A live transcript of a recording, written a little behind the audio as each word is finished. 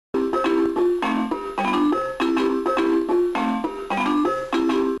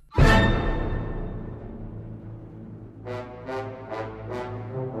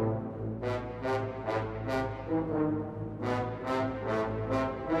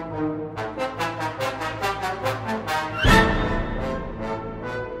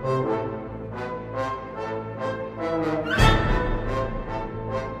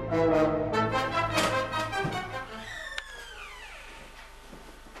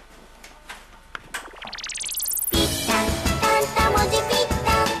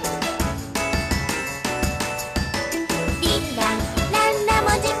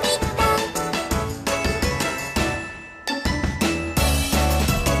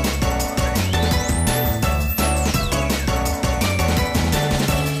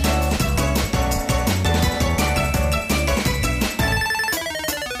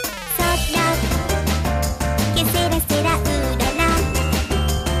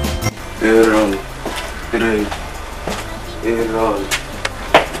Hann, drap,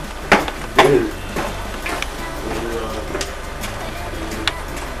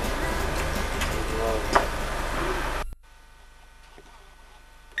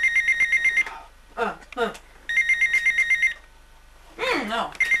 Hann,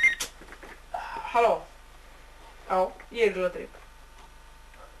 Já. Halló. Já, ég drap.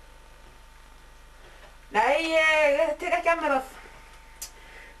 Nei, ég tek ekki að mér að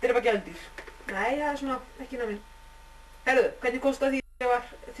drepa gælendýr. Nei, það svona ekki inn á minn. Herðu, hvernig komst það því að ég var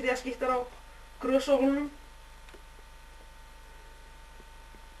þriðja skiptar á grösóglunum?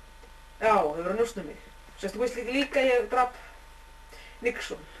 Já, þau voru að njósna mig. Sérstu, þú veist líka ég drap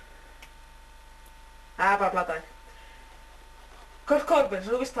Nixon. Það bara plataði. Kurt Cobain,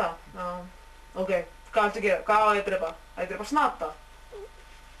 svo þú veist það. Já, ok. Hvað viltu gera? Hvað á ég að drepa? Að ég drepa snata?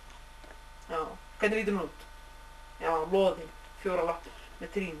 Já. Hvernig lítur hún út? Já, loðin, 4 lappir, með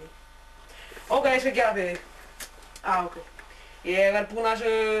trýni. Ok, ég skal gera fyrir þig. Ok. Ég verð búinn að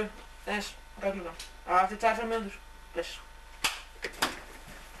þessu reglulega. Eftir 2-3 mínútur. Bless.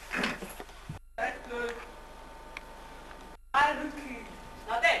 Ertu? Það rugl.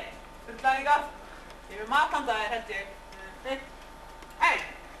 Snati, rugglaðingar. Ég vil mathanda þér, held ég. Hei!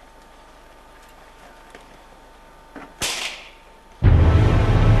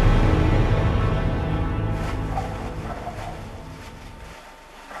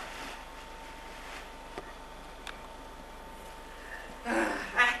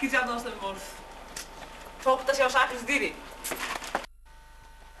 Ekki sjálfnast morð. Tótt að sjá saklausu dýri.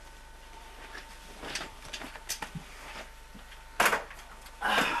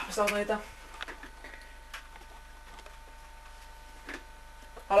 Veistu áttu að hitta?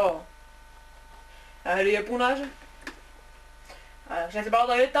 Halló. Já, heyrðu, ég er búinn að þessu. Ég ætla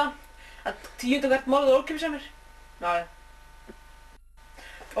bara að hitta að 10. hvert morð og ókeypis hjá mér. Já.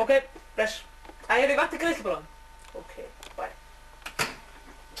 Ok, bless. Ég vantar greiðslubólan. Ok, bye.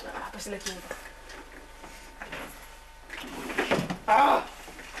 Besti leitt við þetta.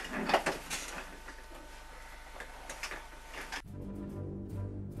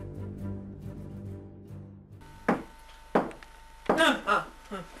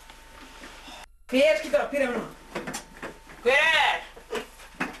 Hver skiptir að byrja með núna? Hver er?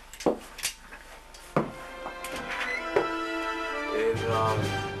 Hann, drap.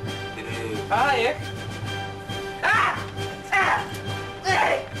 Það er ég.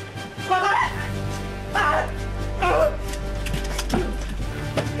 Nei! Skota mig! Hann, drap.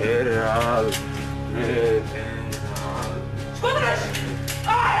 Skota mig!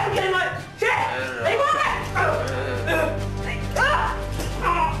 Ég gerði maður! Shit! Nei, góða mig!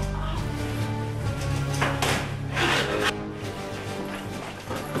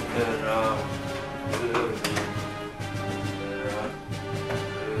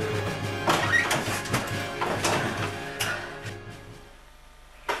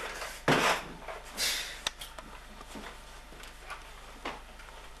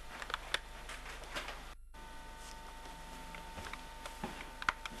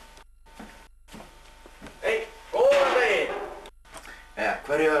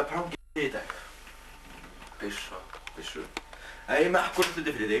 Hverju að prangið í dag? Byssu. Ég er með akkúrat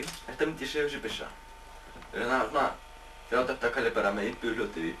hluti fyrir þig. Þetta myndi ég segja þessi byssa. Það er svona 38 kalibera með innbyggðu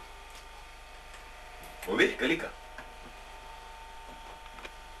hluti í. Og virka líka.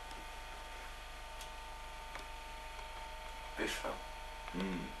 Byssa.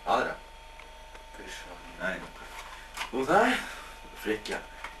 Aðra. Byssa. Nei. Og það? Frikja.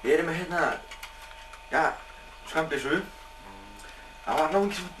 Ég er með hérna, skambyssu. Það var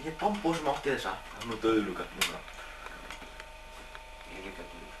náttúrulega sem hér Bambó sem átti þessa. Það er nú döður núna. Ég er líka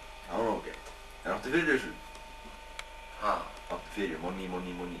döður. Já, nú ok. Það áttu fyrir þessu. Ha? Áttu fyrir, money.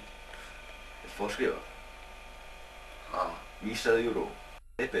 Þetta fór að skrifa. Ha? Vísaðu júró.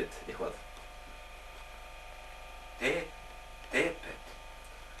 Debet, eitthvað. Debet?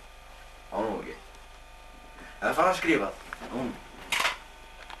 Já, nú ok. Það fara að skrifa.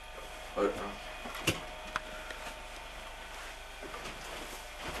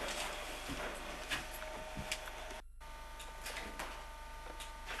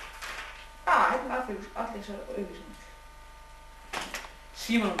 Allir þessar auglýsingar.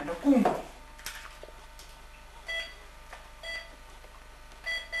 Símanum minn á Google.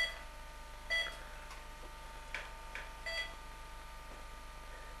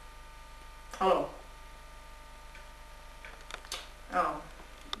 Halló. Já.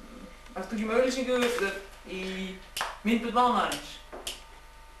 Ertu ekki með auglýsingu í myndbönd mánaðarins?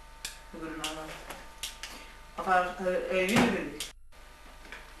 Að það er vinur fyrir þig.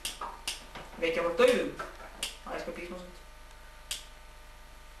 Vekja bara dauðum. Það er sko bísmánsund.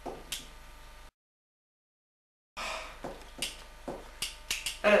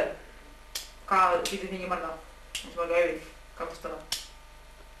 Hvað getið þið fengið marga? Eins og alveg æfing. Hvað kostar það?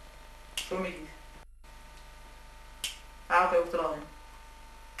 Svo mikið. Já, ok, út á ráðinu.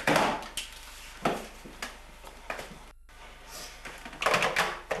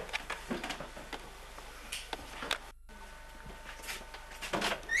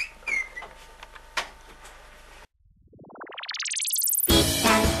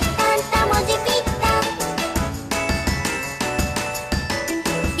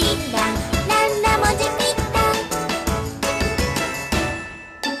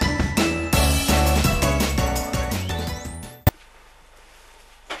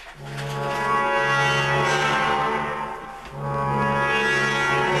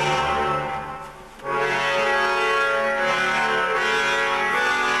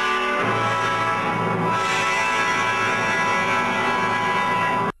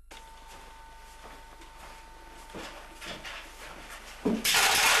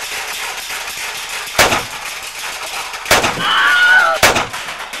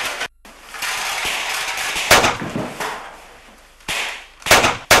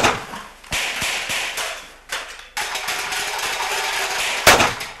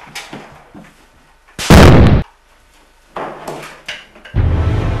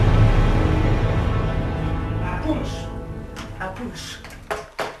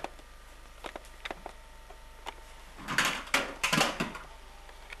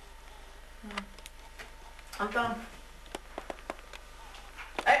 Andan.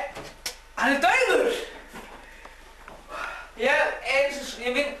 Hann dauður!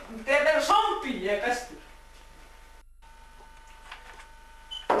 Þetta er meira zombie, ég er bestur.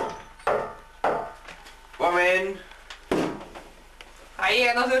 Kominn! Hæ, ég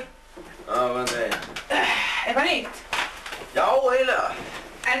er aftur. Góðan daginn. Eitthvað nýtt? Já, eiginlega.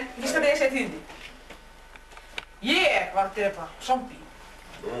 En fyrst að ég segi tíðindi. Ég var að drepa zombie.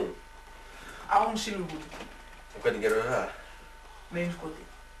 Án silfurhúfu. Og hvernig gerðu það? Með einu skoti.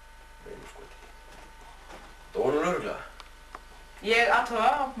 Með einu skoti. Dónu lögregla? Ég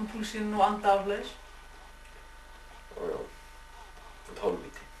athuga með púlsinn og anda afleiðis. Já. Og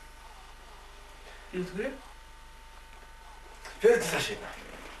tálvíti. Í útgru? Hörðu til það seinna.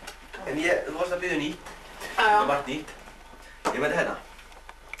 En þú varst að biðja nýtt. Það var margt nýtt. Ég mæti hérna.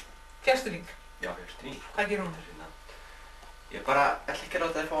 Fjärsturing. Já, fjärsturing. Hvað gerir hún? Ég bara ætla ekki að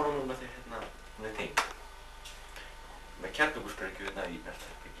láta þér fá hana núna þegar hún er þeim. Með kjarnorkusprengju hérna í næsta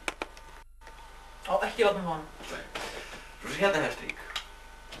herbyggi. Á, ekki láta mig fá hana. Nei. Svo sé hérna herstrík.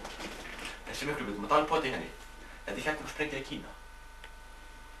 Þessi miklu hlutum að dalpoti henni. Þetta er kjarnorkusprengja í Kína.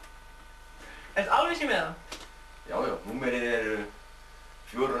 Ertu alveg sem með það? Já, númerið er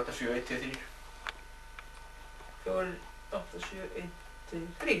 48713.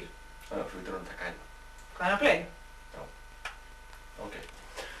 48713. Já, svo við þurfum að taka hérna. Hvað er að play? Já. Ok.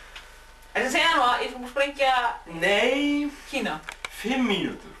 Er það að segja nú að ég fór að sprengja... Nei! Kína? 5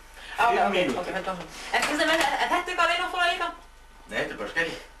 mínútur. 5 mínútur. Ok, held á svo. En þetta eitthvað að reyna að fóra líka? Nei, þetta er bara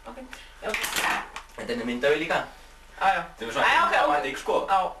skeri. Ok. Já. Þetta er myndavél líka. Já. Þetta er svona imbabatik sko.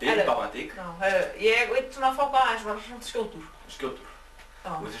 Imbabatik. Já, ég veit svona að fá bara aðeins svona skjótur. Skjótur.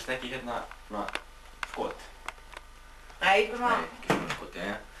 Já. Og þú þurft ekki hérna svona skot. Nei, eitthvað svona... Nei, ekki svona skot,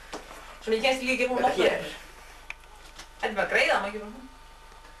 já. Svona ég kennst líka ekki búin að Þetta hér. Þetta er bara að greiða, maður ekki bara.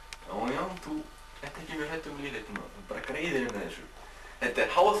 Já, þú ert ekki mjög hræddur um lífið núna. Þú bara greiðir með þessu. Þetta er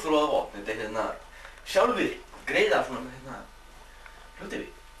háþróað vopn. Þetta er hérna sjálfir greiða svona með hérna hluti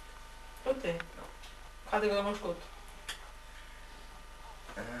við. Hluti? Já. Hvað tekur það mörg skot?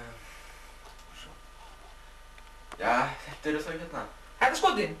 Svo. Já, þetta eru þau hérna. Þetta er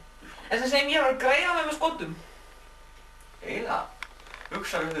skotin? En sem segjum ég var að greiða með skotum. Eiginlega.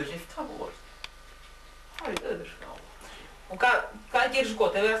 Hugsaðu þau hleypt það búið. Það er í öður. Já. Og hvað gerir þessu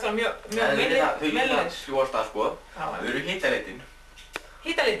skot? Ef við eftir að mjög Þau meðleis? fljúa af stað sko. Já. Þau eru hitaleitin.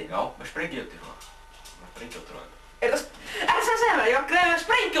 Hitaleitin? Já, með sprengjóti svona. Með sprengjótur á þeim. Er það að segja það? Ég var að greiða með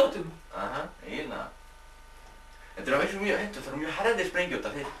sprengjótum? Aha, eiginlega. Þetta er að veist mjög hendur, það eru mjög harðir sprengjóta.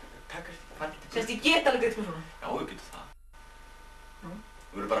 Þeir takast fannir. Sérst ég get alveg greitt með svona? Já, við getum það. Þú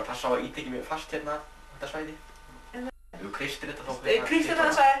verður bara að passa á að ítekja mjög fast hérna á þetta svæði. Ef þú kreistir þetta þá... Ef kreistir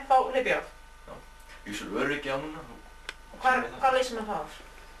þetta sagði, þá hleyp ég af. Já. Ég svo öryggi á núna. Hvað leysir maður það af?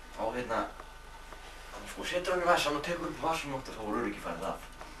 Á hérna... Sko setur hann í vasan og tekur upp vasan og þá voru öryggi farið af.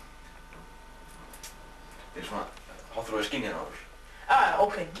 Þetta er svona... Háþróið skinn hérna áður.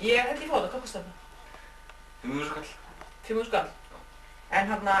 Ok. Ég held ég fá það. Hvað kostar það? 5.000 skall. 5.000 skall? Já.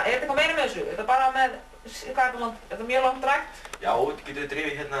 En hérna, er þetta eitthvað meira með þessu? Er þetta bara með... Hvað er þetta? Er þetta mjög langt rægt? Já, þú getur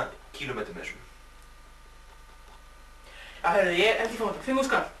drifið hérna kílómetri með þessu. Já, heyrðu, ég held ég fá þetta. 5.000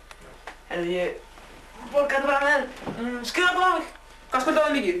 skall. Heyrðu, ég borga þetta bara með skjöðarbúð á mig. Hvað skuldaði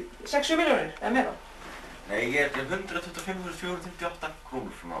það mikið? 6-7 milljónir eða meira? Nei, ég er 125.458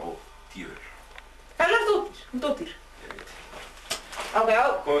 krónur svona og 10 aur. Hvað er það dóttir? Dóttir? Ég veit. Ok, já.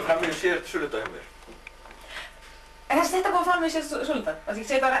 Komið fram í síðasta söludag hjá mér. Þetta komið fram í síðasta söludag? Það sé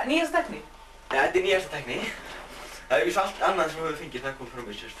þetta nýjasta tækni? Nei, þetta er nýjasta tækni. Það er víst allt annað sem við höfum fengið, það komið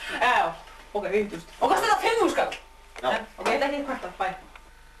fram í síðasta söludag. Já, ok, 50.000. Og hvað er þetta 5.000 skall? Já. Ok, þetta er ekki kvarta, bæ.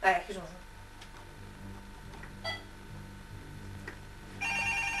 Nei, ekki svona.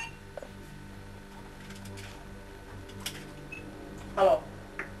 Halló.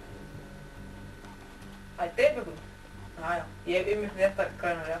 Það er drepa. Já, ég hef ymmið þetta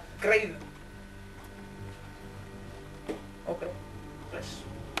grænar, já. Greiðu. Ok, bless.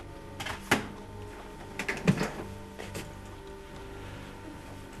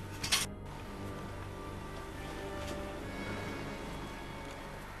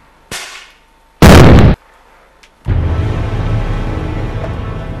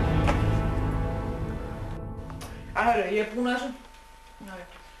 Hörru, ég er búinn að þessu. Já, já.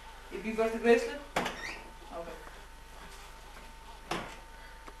 Ég býð bara eftir greiðslu.